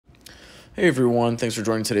Hey everyone, thanks for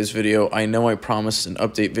joining today's video. I know I promised an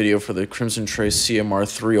update video for the Crimson Trace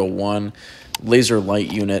CMR-301 laser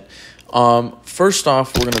light unit. First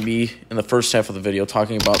off, we're going to be, in the first half of the video,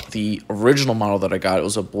 talking about the original model that I got. It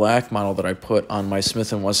was a black model that I put on my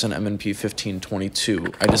Smith & Wesson M&P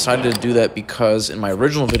 1522. I decided to do that because in my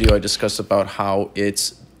original video I discussed about how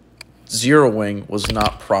its zeroing was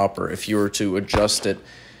not proper. If you were to adjust it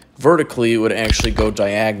vertically, it would actually go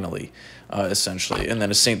diagonally. Essentially, and then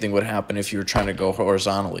the same thing would happen if you were trying to go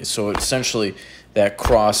horizontally. So essentially that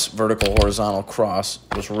cross, vertical horizontal cross,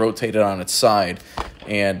 was rotated on its side,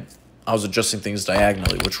 and I was adjusting things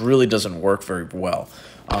diagonally, which really doesn't work very well.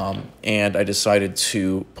 And I decided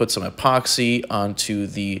to put some epoxy onto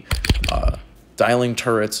the dialing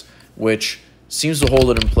turrets, which seems to hold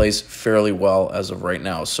it in place fairly well as of right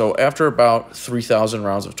now. So after about 3,000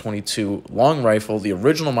 rounds of 22 long rifle, the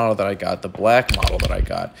original model that I got, the black model that I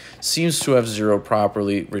got, seems to have zeroed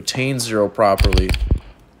properly, retains zero properly,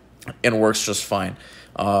 and works just fine.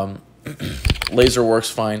 Laser works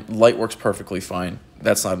fine, light works perfectly fine.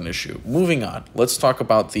 That's not an issue. Moving on, let's talk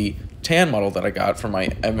about the tan model that I got for my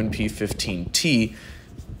M&P 15T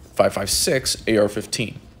 5.56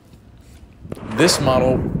 AR-15. This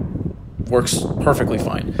model works perfectly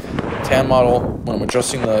fine. Tan model, when I'm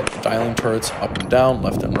adjusting the dialing turrets up and down,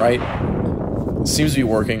 left and right, seems to be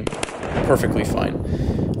working perfectly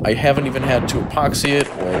fine. I haven't even had to epoxy it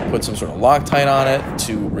or put some sort of Loctite on it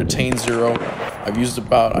to retain zero.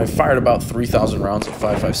 I've fired about 3,000 rounds of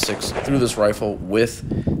 5.56 through this rifle with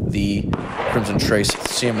the Crimson Trace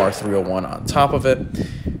CMR-301 on top of it.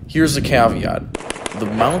 Here's the caveat. The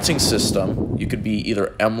mounting system, you could be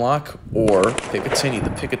either M-LOK or Picatinny. The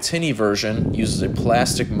Picatinny version uses a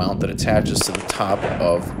plastic mount that attaches to the top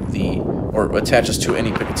of or attaches to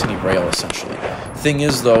any Picatinny rail, essentially. Thing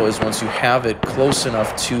is, though, is once you have it close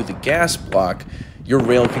enough to the gas block, your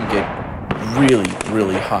rail can get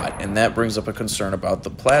really hot, and that brings up a concern about the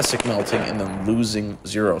plastic melting and then losing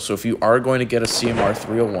zero. So if you are going to get a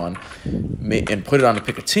CMR-301 and put it on a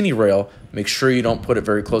Picatinny rail, make sure you don't put it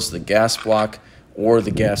very close to the gas block or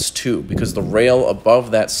the gas tube, because the rail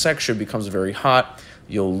above that section becomes very hot.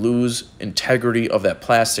 You'll lose integrity of that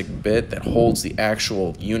plastic bit that holds the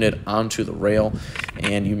actual unit onto the rail,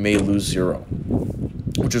 and you may lose zero,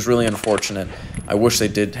 which is really unfortunate. I wish they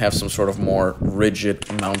did have some sort of more rigid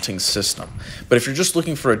mounting system. But if you're just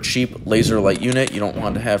looking for a cheap laser light unit, you don't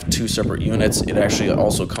want to have two separate units. It actually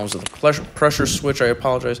also comes with a pressure switch. A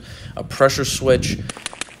pressure switch.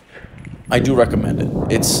 I do recommend it.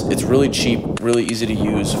 It's really cheap, really easy to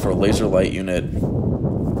use for a laser light unit.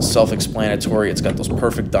 Self-explanatory. It's got those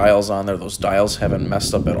perfect dials on there. Those dials haven't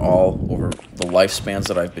messed up at all over the lifespans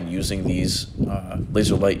that I've been using these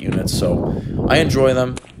laser light units. So I enjoy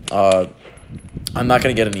them. I'm not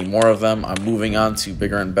going to get any more of them. I'm moving on to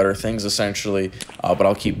bigger and better things, essentially, but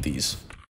I'll keep these.